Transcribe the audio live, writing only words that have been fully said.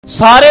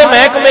ਸਾਰੇ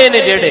ਮਹਿਕਮੇ ਨੇ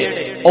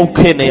ਜਿਹੜੇ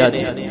ਔਖੇ ਨੇ।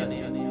 ਅੱਜ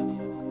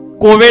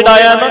ਕੋਵਿਡ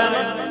ਆਇਆ ਨਾ,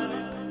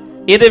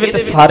 ਇਹਦੇ ਵਿੱਚ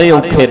ਸਾਰੇ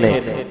ਔਖੇ ਨੇ,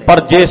 ਪਰ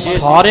ਜੇ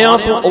ਸਾਰਿਆਂ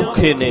ਤੋਂ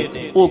ਔਖੇ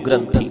ਨੇ ਉਹ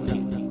ਗ੍ਰੰਥੀ।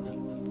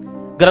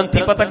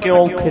 ਗ੍ਰੰਥੀ ਪਤਾ ਕਿਉਂ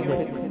ਔਖੇ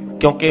ਨੇ?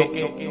 ਕਿਉਂਕਿ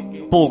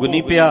ਭੋਗ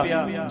ਨਹੀਂ ਪਿਆ,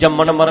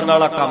 ਜੰਮਣ ਮਰਨ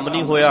ਵਾਲਾ ਕੰਮ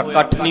ਨਹੀਂ ਹੋਇਆ,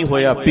 ਇਕੱਠ ਨਹੀਂ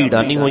ਹੋਇਆ,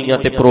 ਭੀੜਾਂ ਨਹੀਂ ਹੋਈਆਂ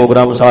ਤੇ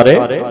ਪ੍ਰੋਗਰਾਮ ਸਾਰੇ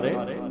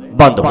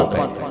ਬੰਦ ਹੋ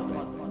ਗਏ,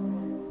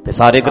 ਤੇ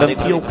ਸਾਰੇ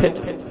ਗ੍ਰੰਥੀ ਔਖੇ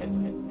ਨੇ।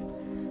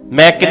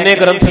 ਮੈਂ ਕਿੰਨੇ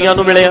ਗ੍ਰੰਥੀਆਂ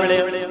ਨੂੰ ਮਿਲਿਆ,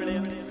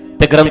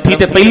 ਤੇ ਗ੍ਰੰਥੀ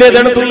ਤੇ ਪਹਿਲੇ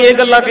ਦਿਨ ਤੋਂ ਹੀ ਇਹ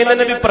ਗੱਲਾਂ ਕਹਿੰਦੇ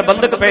ਨੇ ਵੀ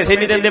ਪ੍ਰਬੰਧਕ ਪੈਸੇ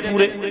ਨਹੀਂ ਦਿੰਦੇ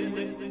ਪੂਰੇ।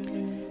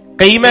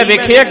 ਕਈ ਮੈਂ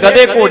ਵੇਖਿਆ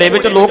ਗਧੇ ਘੋੜੇ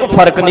ਵਿੱਚ ਲੋਕ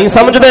ਫਰਕ ਨਹੀਂ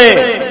ਸਮਝਦੇ।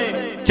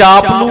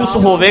 ਚਾਪਲੂਸ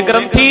ਹੋਵੇ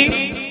ਗ੍ਰੰਥੀ,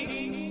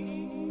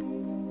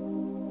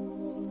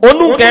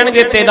 ਉਹਨੂੰ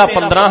ਕਹਿਣਗੇ ਤੇਰਾ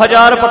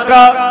 15,000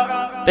 ਪੱਕਾ,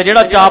 ਤੇ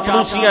ਜਿਹੜਾ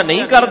ਚਾਪਲੂਸੀਆਂ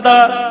ਨਹੀਂ ਕਰਦਾ,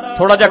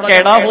 ਥੋੜਾ ਜਿਹਾ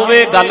ਕੈੜਾ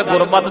ਹੋਵੇ, ਗੱਲ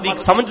ਗੁਰਮਤ ਦੀ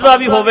ਸਮਝਦਾ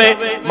ਵੀ ਹੋਵੇ,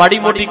 ਮਾੜੀ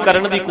ਮੋਟੀ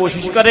ਕਰਨ ਦੀ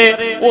ਕੋਸ਼ਿਸ਼ ਕਰੇ,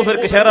 ਉਹ ਫਿਰ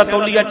ਕਸ਼ਹਿਰਾ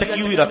ਤੌਲੀਆ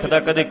ਚੱਕੀ ਹੋਈ ਰੱਖਦਾ,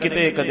 ਕਦੇ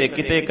ਕਿਤੇ ਕਦੇ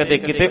ਕਿਤੇ ਕਦੇ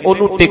ਕਿਤੇ,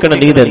 ਉਹਨੂੰ ਟਿਕਣ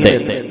ਨਹੀਂ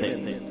ਦਿੰਦੇ।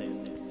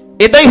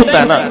 ਏਦਾਂ ਹੀ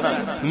ਹੁੰਦਾ ਨਾ।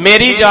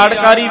 ਮੇਰੀ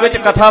ਜਾਣਕਾਰੀ ਵਿੱਚ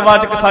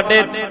ਕਥਾਵਾਚਕ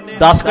ਸਾਡੇ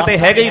 10 ਕਿਤੇ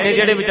ਹੈਗੇ ਹੀ ਨੇ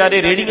ਜਿਹੜੇ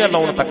ਵਿਚਾਰੇ ਰੇੜੀਆਂ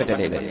ਲਾਉਣ ਤੱਕ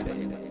ਚਲੇ ਗਏ,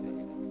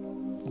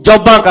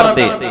 ਜੌਬਾਂ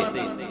ਕਰਦੇ,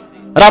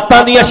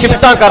 ਰਾਤਾਂ ਦੀਆਂ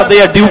ਸ਼ਿਫਟਾਂ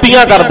ਕਰਦੇ ਆ,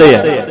 ਡਿਊਟੀਆਂ ਕਰਦੇ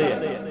ਆ,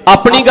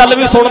 ਆਪਣੀ ਗੱਲ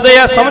ਵੀ ਸੁਣਦੇ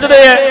ਆ,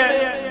 ਸਮਝਦੇ ਆ,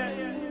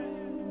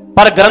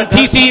 ਪਰ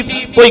ਗ੍ਰੰਥੀ ਸੀ,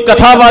 ਕੋਈ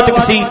ਕਥਾਵਾਚਕ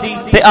ਸੀ,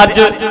 ਤੇ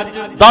ਅੱਜ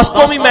 10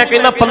 ਤੋਂ ਵੀ ਮੈਂ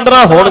ਕਹਿੰਦਾ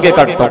 15 ਹੋਣਗੇ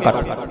ਘੱਟ ਤੋਂ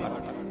ਘੱਟ,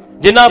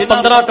 ਜਿਨ੍ਹਾਂ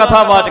 15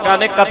 ਕਥਾਵਾਚਕਾਂ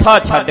ਨੇ ਕਥਾ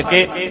ਛੱਡ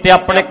ਕੇ ਤੇ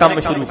ਆਪਣੇ ਕੰਮ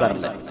ਸ਼ੁਰੂ ਕਰ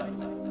ਲਏ,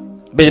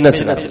 ਬਿਜ਼ਨਸ।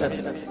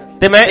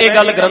 ਤੇ ਮੈਂ ਇਹ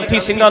ਗੱਲ ਗ੍ਰੰਥੀ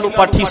ਸਿੰਘਾਂ ਨੂੰ,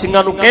 ਪਾਠੀ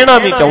ਸਿੰਘਾਂ ਨੂੰ ਕਹਿਣਾ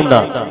ਵੀ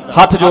ਚਾਹੁੰਦਾ,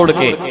 ਹੱਥ ਜੋੜ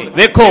ਕੇ,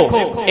 ਵੇਖੋ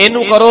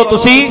ਇਹਨੂੰ ਕਰੋ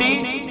ਤੁਸੀਂ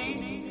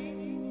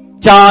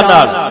ਚਾਅ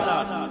ਨਾਲ,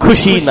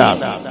 ਖੁਸ਼ੀ ਨਾਲ,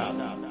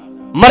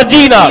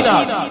 ਮਰਜ਼ੀ ਨਾਲ,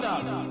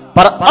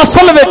 ਪਰ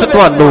ਅਸਲ ਵਿੱਚ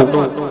ਤੁਹਾਨੂੰ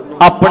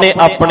ਆਪਣੇ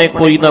ਆਪਣੇ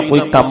ਕੋਈ ਨਾ ਕੋਈ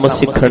ਕੰਮ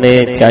ਸਿੱਖਣੇ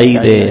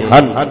ਚਾਹੀਦੇ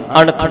ਹਨ।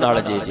 ਅਣਖ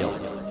ਨਾਲ ਜੇ ਜਿਉ,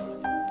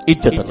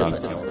 ਇੱਜ਼ਤ ਨਾਲ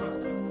ਜਿਉ।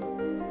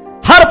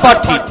 ਹਰ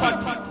ਪਾਠੀ,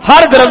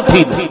 ਹਰ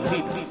ਗ੍ਰੰਥੀ ਨੂੰ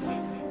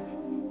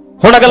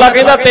ਹੁਣ ਅਗਲਾ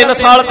ਕਹਿੰਦਾ 3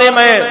 ਸਾਲ ਤੇ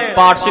ਮੈਂ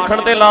ਪਾਠ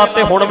ਸਿੱਖਣ ਤੇ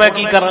ਲਾਤੇ, ਹੁਣ ਮੈਂ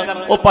ਕੀ ਕਰਾਂ?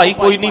 ਉਹ ਭਾਈ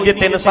ਕੋਈ ਨਹੀਂ, ਜੇ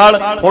 3 ਸਾਲ,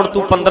 ਹੁਣ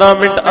ਤੂੰ 15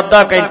 ਮਿੰਟ,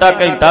 ਅੱਧਾ ਘੰਟਾ,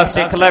 ਘੰਟਾ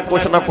ਸਿੱਖ ਲੈ,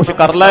 ਕੁਛ ਨਾ ਕੁਛ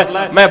ਕਰ ਲੈ।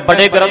 ਮੈਂ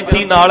ਬੜੇ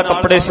ਗ੍ਰੰਥੀ ਨਾਲ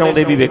ਕੱਪੜੇ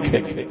ਸਿਉਂਦੇ ਵੀ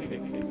ਵੇਖੇ,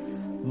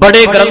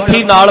 ਬੜੇ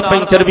ਗ੍ਰੰਥੀ ਨਾਲ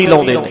ਪੈਂਚਰ ਵੀ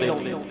ਲਾਉਂਦੇ ਨੇ,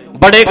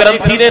 ਬੜੇ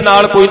ਗ੍ਰੰਥੀ ਨੇ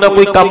ਨਾਲ ਕੋਈ ਨਾ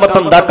ਕੋਈ ਕੰਮ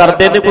ਧੰਦਾ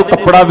ਕਰਦੇ ਨੇ, ਕੋਈ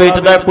ਕੱਪੜਾ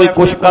ਵੇਚਦਾ, ਕੋਈ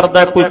ਕੁਛ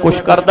ਕਰਦਾ, ਕੋਈ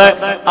ਕੁਛ ਕਰਦਾ।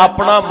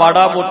 ਆਪਣਾ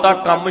ਮਾੜਾ ਮੋਟਾ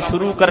ਕੰਮ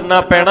ਸ਼ੁਰੂ ਕਰਨਾ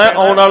ਪੈਣਾ।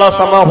 ਆਉਣ ਵਾਲਾ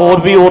ਸਮਾਂ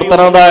ਹੋਰ ਵੀ ਹੋਰ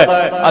ਤਰ੍ਹਾਂ ਦਾ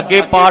ਹੈ।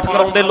 ਅੱਗੇ ਪਾਠ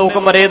ਕਰਾਉਂਦੇ ਲੋਕ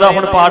ਮਰੇ ਦਾ,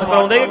 ਹੁਣ ਪਾਠ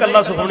ਕਰਾਉਂਦੇ ਕਿ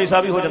ਇਕੱਲਾ ਸੁਖਮਨੀ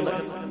ਸਾਹਿਬ ਹੀ ਹੋ ਜਾਂਦਾ?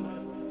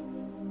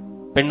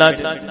 ਪਿੰਡਾਂ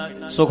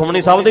 'ਚ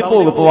ਸੁਖਮਨੀ ਸਾਹਿਬ ਦੇ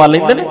ਭੋਗ ਪਵਾ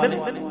ਲੈਂਦੇ ਨੇ,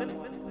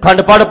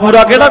 ਖੰਡ ਪਾਠ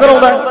ਪੂਰਾ ਕਿਹੜਾ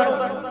ਕਰਾਉਂਦਾ?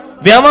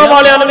 ਵਿਆਹਾਂ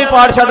ਵਾਲਿਆਂ ਨੇ ਵੀ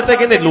ਪਾਠ ਛੱਡ ਤੇ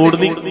ਕਹਿੰਦੇ ਲੋੜ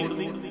ਨਹੀਂ।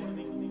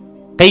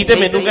 ਕਈ ਤੇ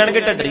ਮੈਨੂੰ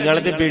ਕਹਿਣਗੇ ਢੱਡਰੀ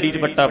ਵਾਲੇ ਦੇ ਬੇੜੀ 'ਚ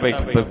ਵੱਟਾ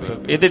ਬੈਠੇ,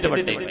 ਇਹਦੇ 'ਚ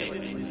ਵੱਟੇ,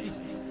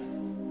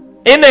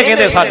 ਇਹਨੇ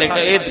ਕਹਿੰਦੇ ਸਾਡੇ,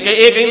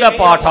 ਇਹ ਕਹਿੰਦਾ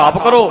ਪਾਠ ਆਪ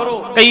ਕਰੋ।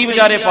 ਕਈ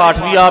ਵਿਚਾਰੇ ਪਾਠ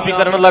ਵੀ ਆਪ ਹੀ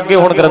ਕਰਨ ਲੱਗੇ,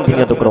 ਹੁਣ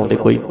ਗ੍ਰੰਥੀਆਂ ਤੋਂ ਕਰਾਉਂਦੇ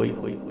ਕੋਈ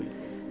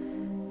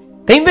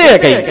ਕਹਿੰਦੇ ਆ,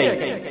 ਕਈ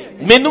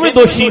ਮੈਨੂੰ ਵੀ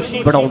ਦੋਸ਼ੀ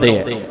ਬਣਾਉਂਦੇ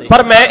ਆ।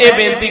 ਪਰ ਮੈਂ ਇਹ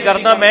ਬੇਨਤੀ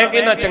ਕਰਦਾ, ਮੈਂ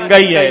ਕਹਿੰਦਾ ਚੰਗਾ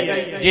ਹੀ ਹੈ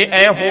ਜੇ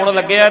ਐ ਹੋਣ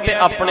ਲੱਗਿਆ ਤੇ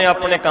ਆਪਣੇ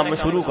ਆਪਣੇ ਕੰਮ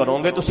ਸ਼ੁਰੂ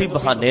ਕਰੋਗੇ, ਤੁਸੀਂ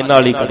ਬਹਾਨੇ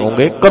ਨਾਲ ਹੀ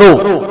ਕਰੋਗੇ, ਕਰੋ।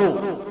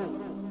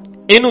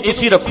 ਇਹਨੂੰ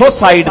ਤੁਸੀਂ ਰੱਖੋ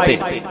ਸਾਈਡ ਤੇ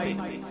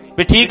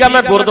ਵੀ ਠੀਕ ਆ,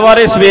 ਮੈਂ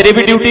ਗੁਰਦੁਆਰੇ ਸਵੇਰੇ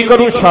ਵੀ ਡਿਊਟੀ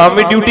ਕਰੂੰ, ਸ਼ਾਮ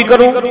ਵੀ ਡਿਊਟੀ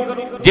ਕਰੂੰ।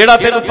 ਜਿਹੜਾ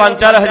ਤੈਨੂੰ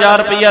 5-4 ਹਜ਼ਾਰ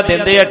ਰੁਪਈਆ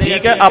ਦਿੰਦੇ ਆ,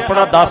 ਠੀਕ ਹੈ,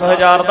 ਆਪਣਾ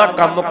 10,000 ਦਾ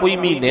ਕੰਮ ਕੋਈ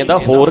ਮਹੀਨੇ ਦਾ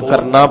ਹੋਰ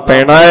ਕਰਨਾ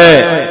ਪੈਣਾ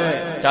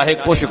ਹੈ, ਚਾਹੇ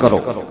ਕੁਛ ਕਰੋ।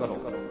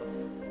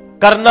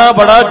 ਕਰਨਾ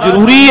ਬੜਾ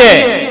ਜ਼ਰੂਰੀ ਹੈ,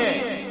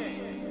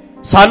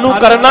 ਸਾਨੂੰ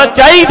ਕਰਨਾ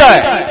ਚਾਹੀਦਾ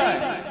ਹੈ,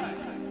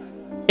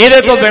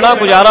 ਇਹਦੇ ਤੋਂ ਬਿਨਾਂ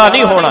ਗੁਜ਼ਾਰਾ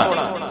ਨਹੀਂ ਹੋਣਾ।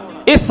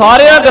 ਇਹ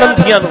ਸਾਰਿਆਂ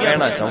ਗ੍ਰੰਥੀਆਂ ਨੂੰ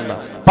ਕਹਿਣਾ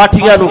ਚਾਹੁੰਦਾ,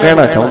 ਪਾਠੀਆਂ ਨੂੰ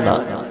ਕਹਿਣਾ ਚਾਹੁੰਦਾ,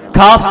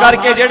 ਖਾਸ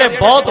ਕਰਕੇ ਜਿਹੜੇ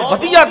ਬਹੁਤ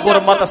ਵਧੀਆ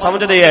ਗੁਰਮਤ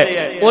ਸਮਝਦੇ ਐ,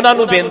 ਉਹਨਾਂ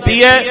ਨੂੰ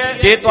ਬੇਨਤੀ ਹੈ,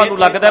 ਜੇ ਤੁਹਾਨੂੰ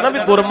ਲੱਗਦਾ ਨਾ ਵੀ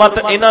ਗੁਰਮਤ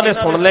ਇਹਨਾਂ ਨੇ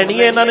ਸੁਣ ਲੈਣੀ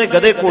ਹੈ, ਇਹਨਾਂ ਨੇ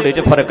ਗਧੇ ਘੋੜੇ 'ਚ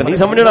ਫਰਕ ਨਹੀਂ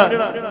ਸਮਝਣਾ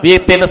ਵੀ ਇਹ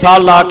 3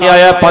 ਸਾਲ ਲਾ ਕੇ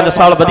ਆਇਆ, 5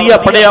 ਸਾਲ ਵਧੀਆ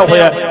ਪੜ੍ਹਿਆ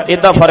ਹੋਇਆ,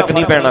 ਏਦਾਂ ਫਰਕ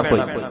ਨਹੀਂ ਪੈਣਾ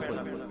ਕੋਈ।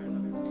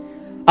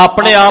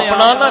 ਆਪਣੇ ਆਪ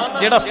ਨਾਲ ਨਾ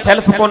ਜਿਹੜਾ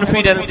ਸੈਲਫ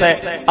ਕੌਨਫੀਡੈਂਸ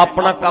ਹੈ,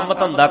 ਆਪਣਾ ਕੰਮ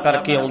ਧੰਦਾ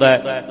ਕਰਕੇ ਆਉਂਦਾ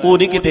ਹੈ, ਉਹ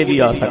ਨਹੀਂ ਕਿਤੇ ਵੀ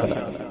ਆ ਸਕਦਾ।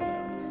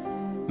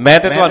 ਮੈਂ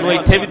ਤੇ ਤੁਹਾਨੂੰ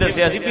ਇੱਥੇ ਵੀ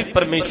ਦੱਸਿਆ ਸੀ ਵੀ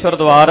ਪਰਮੇਸ਼ਰ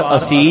ਦਵਾਰ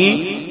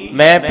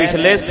ਮੈਂ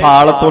ਪਿਛਲੇ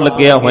ਸਾਲ ਤੋਂ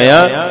ਲੱਗਿਆ ਹੋਇਆ।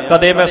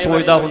 ਕਦੇ ਮੈਂ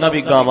ਸੋਚਦਾ ਹੁੰਦਾ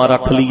ਵੀ ਗਾਵਾਂ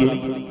ਰੱਖ ਲਈਏ,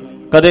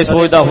 ਕਦੇ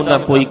ਸੋਚਦਾ ਹੁੰਦਾ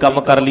ਕੋਈ ਕੰਮ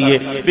ਕਰ ਲਈਏ,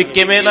 ਵੀ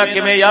ਕਿਵੇਂ ਨਾ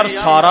ਕਿਵੇਂ ਯਾਰ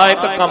ਸਾਰਾ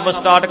ਇੱਕ ਕੰਮ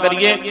ਸਟਾਰਟ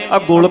ਕਰੀਏ, ਆ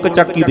ਗੋਲਕ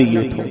ਚੱਕ ਹੀ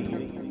ਦਈਏ, ਇੱਥੋਂ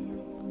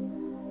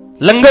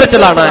ਲੰਗਰ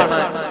ਚਲਾਣਾ ਹੈ,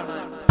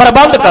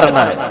 ਪ੍ਰਬੰਧ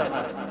ਕਰਨਾ ਹੈ,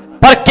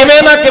 ਪਰ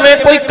ਕਿਵੇਂ ਨਾ ਕਿਵੇਂ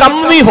ਕੋਈ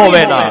ਕੰਮ ਵੀ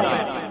ਹੋਵੇ ਨਾਲ।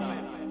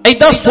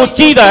 ਏਦਾਂ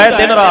ਸੋਚੀਦਾ ਹੈ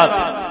ਦਿਨ ਰਾਤ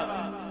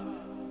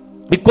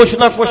ਵੀ ਕੁਛ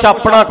ਨਾ ਕੁਛ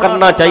ਆਪਣਾ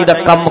ਕਰਨਾ ਚਾਹੀਦਾ,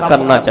 ਕੰਮ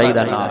ਕਰਨਾ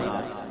ਚਾਹੀਦਾ ਨਾਲ।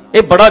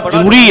 ਇਹ ਬੜਾ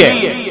ਜ਼ਰੂਰੀ ਹੈ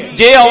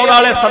ਜੇ ਆਉਣ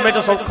ਵਾਲੇ ਸਮੇਂ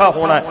 'ਚ ਸੌਖਾ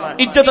ਹੋਣਾ ਹੈ,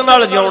 ਇੱਜ਼ਤ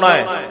ਨਾਲ ਜਿਉਣਾ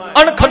ਹੈ,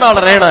 ਅਣਖ ਨਾਲ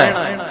ਰਹਿਣਾ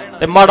ਹੈ,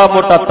 ਤੇ ਮਾੜਾ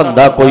ਮੋਟਾ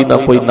ਧੰਦਾ ਕੋਈ ਨਾ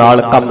ਕੋਈ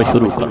ਨਾਲ ਕੰਮ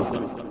ਸ਼ੁਰੂ ਕਰੋ,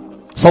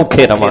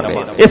 ਸੌਖੇ ਰਵਾਂਗੇ।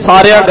 ਇਹ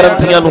ਸਾਰਿਆਂ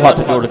ਗ੍ਰੰਥੀਆਂ ਨੂੰ ਹੱਥ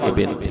ਜੋੜ ਕੇ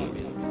ਬੇਨਤੀ,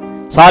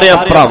 ਸਾਰਿਆਂ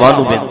ਭਰਾਵਾਂ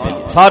ਨੂੰ ਬੇਨਤੀ,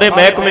 ਸਾਰੇ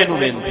ਮਹਿਕਮੇ ਨੂੰ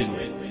ਬੇਨਤੀ।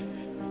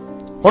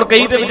 ਹੁਣ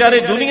ਕਈ ਤੇ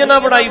ਵਿਚਾਰੇ ਯੂਨੀਅਨਾਂ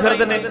ਬਣਾਈ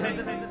ਫਿਰਦੇ ਨੇ,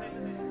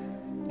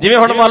 ਜਿਵੇਂ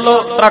ਹੁਣ ਮੰਨ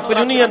ਲਓ ਟਰੱਕ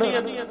ਯੂਨੀਅਨ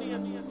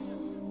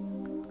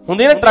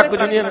ਹੁੰਦੀ ਨਾ, ਟਰੱਕ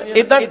ਯੂਨੀਅਨ,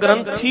 ਏਦਾਂ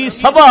ਗ੍ਰੰਥੀ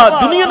ਸਭਾ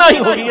ਯੂਨੀਅਨਾਂ ਹੀ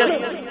ਹੋ ਗਈਆਂ ਨੇ।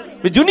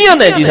 ਵੀ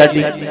ਯੂਨੀਅਨ ਹੈ ਜੀ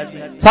ਸਾਡੀ,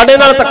 ਸਾਡੇ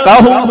ਨਾਲ ਧੱਕਾ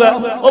ਹੋਊਗਾ।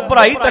 ਉਹ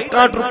ਭਰਾਈ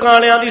ਟੱਕਾਂ ਟਰੁੱਕਾਂ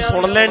ਵਾਲਿਆਂ ਦੀ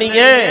ਸੁਣ ਲੈਣੀ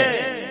ਹੈ,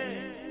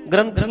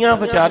 ਗ੍ਰੰਥੀਆਂ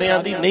ਵਿਚਾਰਿਆਂ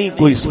ਦੀ ਨਹੀਂ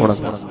ਕੋਈ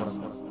ਸੁਣਦਾ।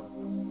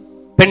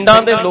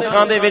 ਪਿੰਡਾਂ ਦੇ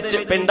ਲੋਕਾਂ ਦੇ ਵਿੱਚ,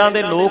 ਪਿੰਡਾਂ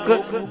ਦੇ ਲੋਕ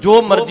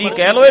ਜੋ ਮਰਜ਼ੀ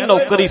ਕਹਿ ਲੋ, ਇਹ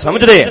ਨੌਕਰੀ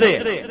ਸਮਝਦੇ ਆ,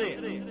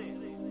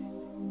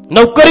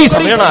 ਨੌਕਰੀ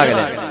ਸਮਝਣ ਆ ਗਏ।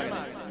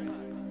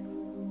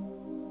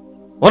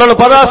 ਉਹਨਾਂ ਨੂੰ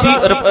ਪਤਾ ਸੀ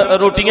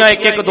ਰੋਟੀਆਂ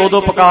ਇੱਕ ਇੱਕ ਦੋ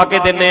ਦੋ ਪਕਾ ਕੇ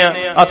ਦਿੰਨੇ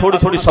ਆ, ਥੋੜੀ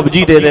ਥੋੜੀ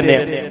ਸਬਜ਼ੀ ਦੇ ਦਿੰਨੇ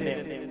ਆ,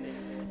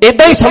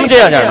 ਏਦਾਂ ਹੀ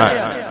ਸਮਝਿਆ ਜਾਣਾ।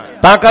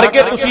 ਤਾਂ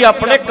ਕਰਕੇ ਤੁਸੀਂ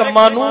ਆਪਣੇ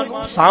ਕੰਮਾਂ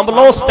ਨੂੰ ਸਾਂਭ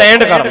ਲਓ,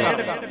 ਸਟੈਂਡ ਕਰ ਲਓ,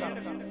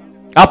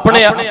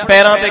 ਆਪਣੇ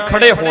ਪੈਰਾਂ ਤੇ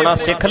ਖੜੇ ਹੋਣਾ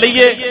ਸਿੱਖ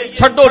ਲਈਏ,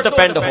 ਛੱਡੋ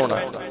ਡਿਪੈਂਡ ਹੋਣਾ।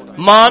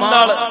 ਮਾਨ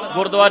ਨਾਲ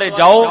ਗੁਰਦੁਆਰੇ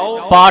ਜਾਓ,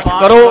 ਪਾਠ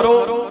ਕਰੋ,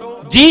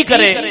 ਜੀ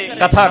ਕਰੇ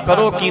ਕਥਾ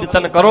ਕਰੋ,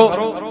 ਕੀਰਤਨ ਕਰੋ।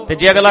 ਤੇ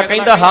ਜੇ ਅਗਲਾ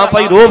ਕਹਿੰਦਾ ਹਾਂ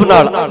ਭਾਈ ਰੋਹਬ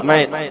ਨਾਲ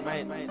ਮੈਂ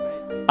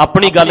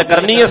ਆਪਣੀ ਗੱਲ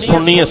ਕਰਨੀ ਹੈ,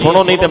 ਸੁਣਨੀ ਹੈ,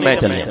 ਸੁਣੋ, ਨਹੀਂ ਤੇ ਮੈਂ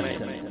ਚੱਲਿਆ,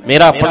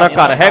 ਮੇਰਾ ਆਪਣਾ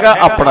ਘਰ ਹੈਗਾ,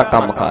 ਆਪਣਾ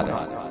ਕੰਮ ਕਾਰ ਹੈ,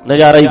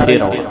 ਨਜ਼ਾਰਾ ਹੀ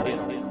ਫੇਰ ਆਉਣਾ।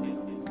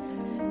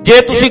 ਜੇ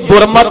ਤੁਸੀਂ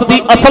ਗੁਰਮਤ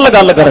ਦੀ ਅਸਲ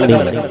ਗੱਲ ਕਰਨੀ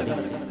ਹੈ,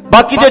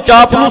 ਬਾਕੀ ਜੇ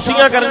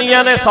ਚਾਪਲੂਸੀਆਂ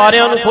ਕਰਨੀਆਂ ਨੇ,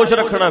 ਸਾਰਿਆਂ ਨੂੰ ਖੁਸ਼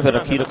ਰੱਖਣਾ, ਫਿਰ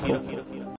ਰੱਖੀ ਰੱਖੋ।